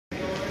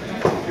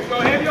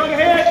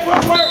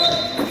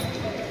footwork.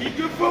 Keep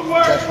good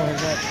footwork. Come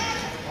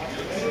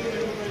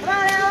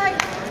on, Alex.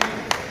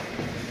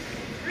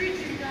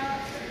 Reaching,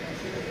 dog.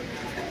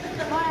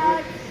 Come on,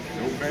 Alex.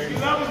 Keep your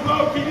levels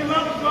low. Keep your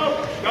levels low.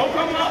 Don't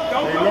come up.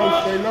 Don't come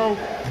up. Stay low.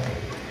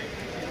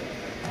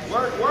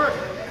 Work, work.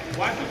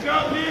 Watch the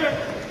jump here.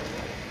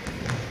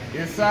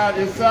 Inside,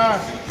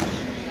 inside.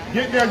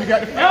 Get there, you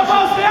got the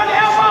Elbow, stay on the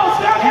elbow.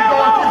 Stay on the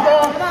elbow. Keep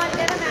going. Come on,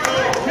 get him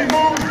out. Keep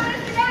moving.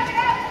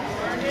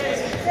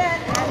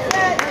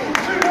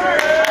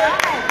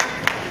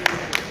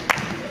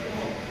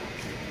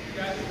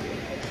 That's it.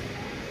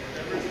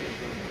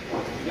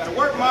 You gotta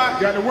work, Mark.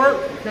 You got to work.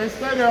 You can't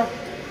stay there.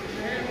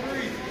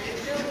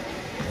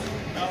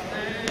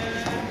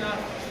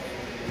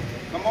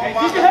 Come on,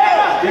 Mark. Keep your head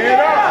up. Head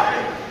up.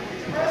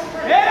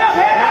 Head up,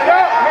 head up. Head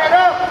up, head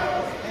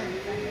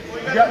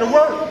up. You got to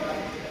work.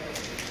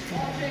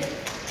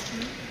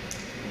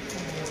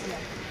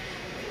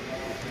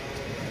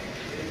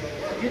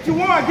 Get you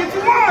one, get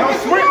you one, Don't get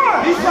you switch.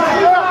 one. East side,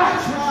 east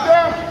side. Switch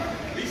down.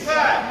 East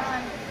side.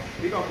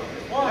 Here you go.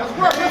 Let's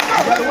work, let's go,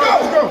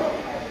 Let's go.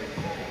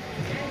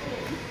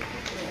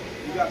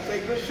 You gotta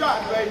take good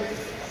shots, baby.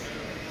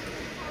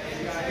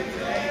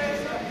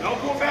 Don't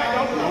pull back,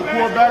 don't pull Don't back.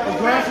 pull back,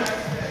 aggressive.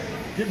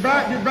 Get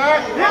back, get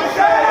back. Hit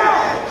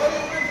down.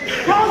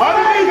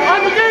 Underneath,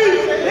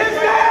 underneath. Hit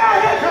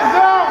down, hit Get down.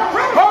 down.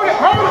 Hold it,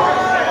 hold it.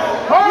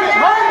 Hold it,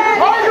 hold it,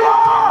 hold it.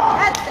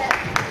 That's it.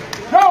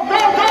 Go,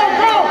 go, go,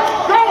 go.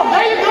 Go,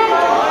 there you go.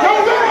 Go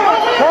with it, go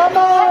with it. Come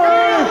on. No.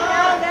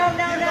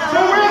 Go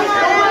with it,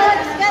 go with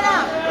it. Get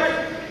up.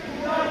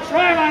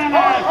 Try on him,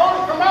 Hold Alex. it, hold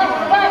it. Come out,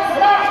 come out,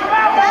 come out, come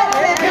out.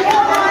 That's it. Come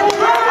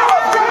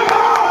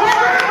on.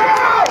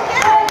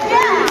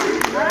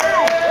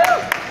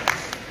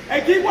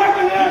 Hey, keep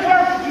working here.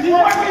 Keep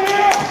working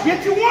here.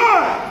 Get you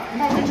one.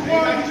 Come on, get you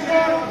one, get you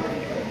one.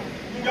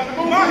 You got to move.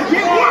 Come on,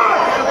 get one.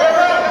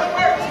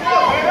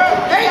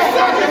 Hey,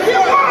 Sutton,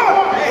 get one.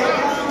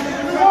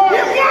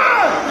 Get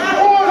one.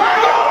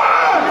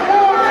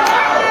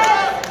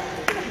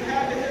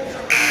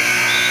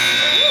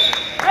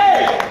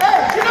 Hey,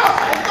 get up.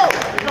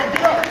 Let's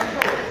go.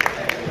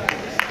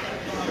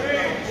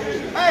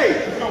 Hey,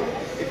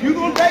 if you're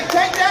going to take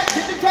that,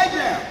 get the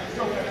takedown.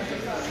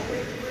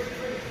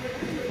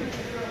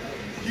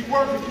 Keep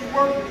working, keep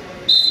working.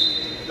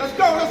 Let's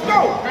go, let's go.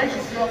 Pace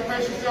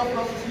yourself,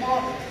 those are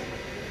smart.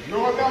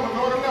 Lower level,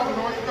 lower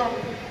you go.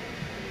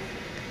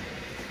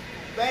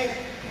 Thanks.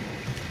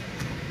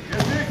 Get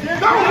it.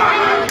 Go,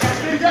 man.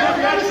 You got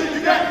to finish it,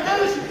 you got to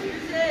finish it.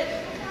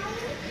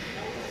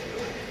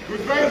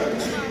 Good base.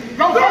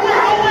 Go with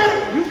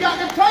it. You got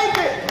to take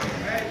it.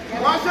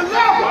 Watch your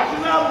level. Watch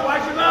your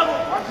level.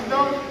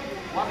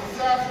 Watch the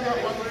side step.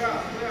 Watch the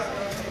side.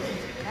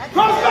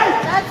 Cross face.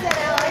 That's it,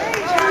 Alex.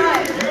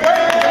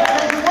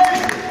 You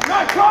wait.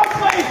 Not cross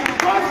face.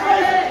 Cross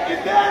face.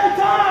 It's there every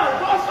time.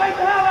 Cross face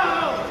the hell out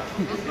of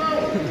him. Let's go.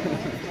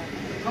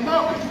 Come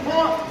out, get your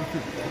point.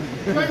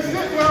 Face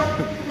sit now.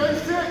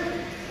 Face sit.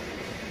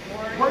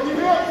 Work your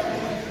hips.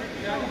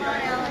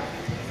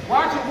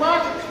 Watch it.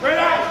 Spread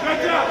out.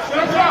 Stretch out.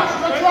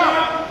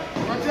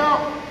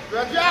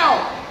 Stretch out.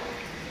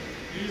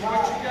 Use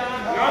what you got.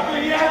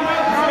 Nothing yet.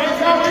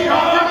 Don't give it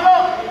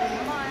up.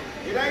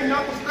 It ain't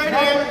nothing straight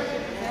ahead.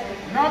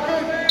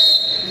 Nothing.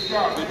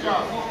 Good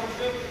job.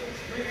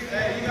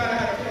 Hey, you gotta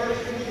have the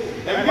first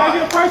move. Hey, you gotta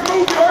get the first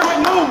move.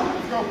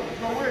 Let's go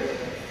with it.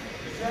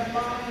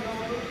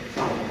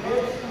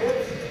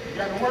 You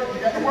got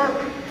to work.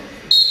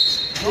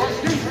 No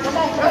excuse. Come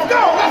on. Let's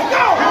go.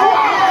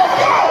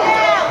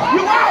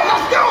 You out.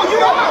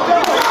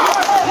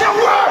 Now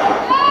work.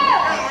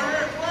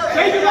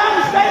 Stay down.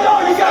 Stay low.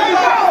 You gotta be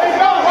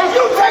low. And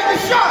you take the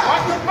shot.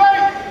 Watch the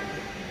face.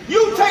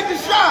 You take the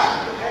shot.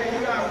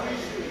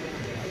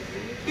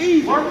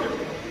 Easy. Work it.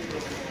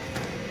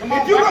 Come on,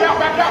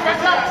 back out.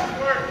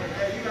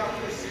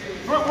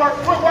 Footwork.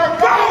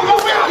 Go.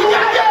 You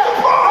gotta get the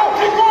ball.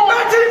 Keep going.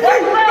 Back to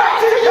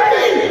your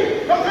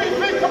feet. Come to your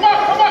feet. Come on.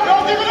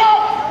 Don't give it up.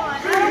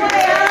 Come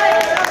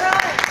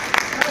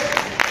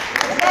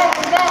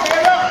on.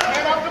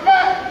 Head up the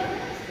back.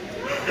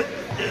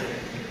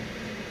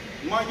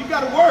 Come on, you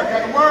gotta work.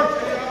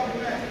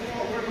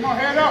 Come on,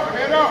 head up.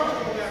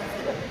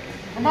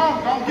 Come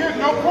on, don't get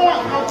no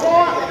points.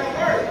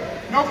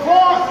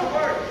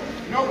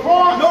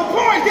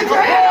 Get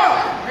your head up.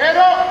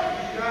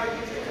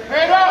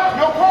 Head up,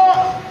 no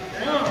points.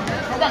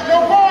 Come back, no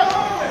points.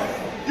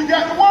 You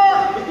got to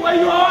work. Look where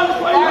you are.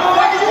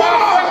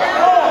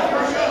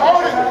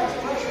 Hold it.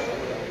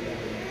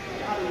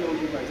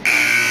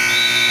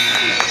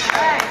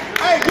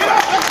 Hey, get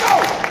up. Let's go.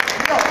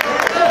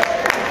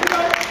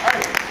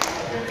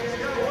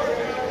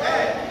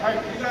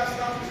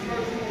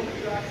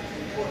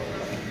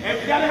 And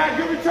we gotta have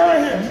good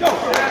return here. Let's go.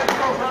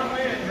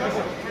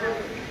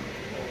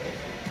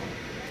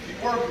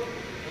 Keep working.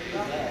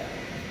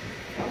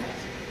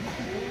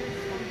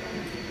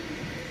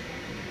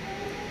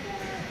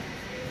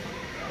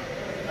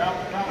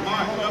 Come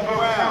on, jump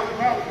around.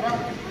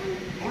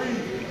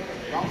 Breathe.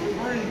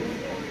 Breathe.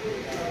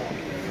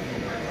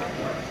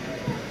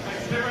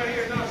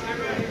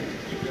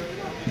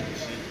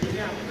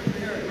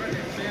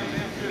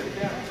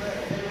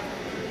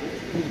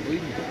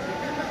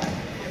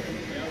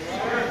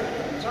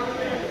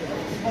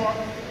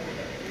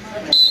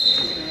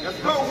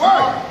 Go,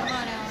 work.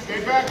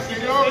 Stay back,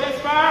 stay low. Stay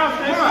fast,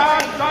 stay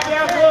fast. Drop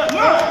down foot.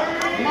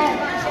 Come on.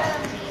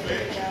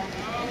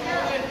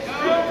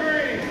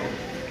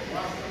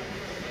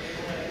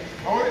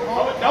 Hold it,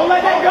 hold it. Don't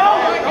let that go.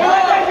 Don't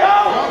let that go.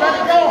 Don't let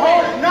it go,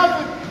 hold it,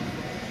 nothing.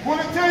 Pull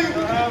it to you.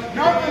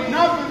 Nothing,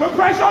 nothing. Put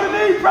pressure on the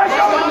knee,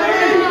 pressure on the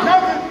knee.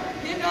 Nothing.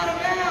 Keep out of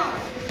bounds.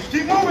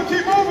 Keep moving,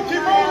 keep moving,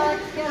 keep moving.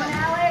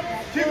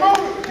 Keep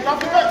moving. Get off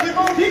your back, keep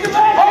moving. Keep the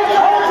leg. Hold it,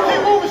 hold it,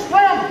 keep moving,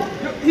 scramble.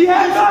 He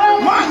has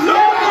nothing.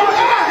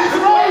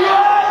 Look where you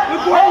are.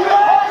 Look where you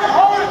are.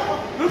 Hold it.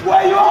 Look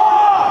where you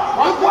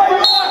are. Look where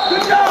you are.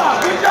 Good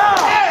job. Good job.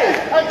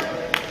 Hey,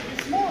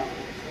 be smart.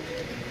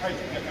 Hey,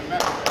 get that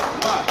back.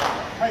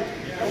 Hey,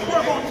 let's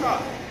work on top.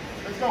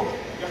 Let's go.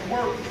 Let's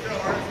work.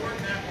 Let's work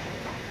now.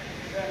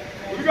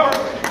 Here we go.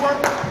 Keep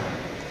working.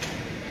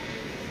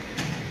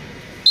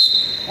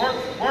 Work,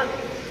 work.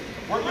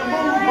 Work your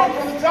move. Work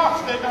from the top.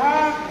 Stay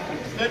behind.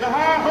 Stay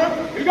behind.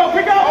 Hook. Here we go.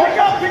 Pick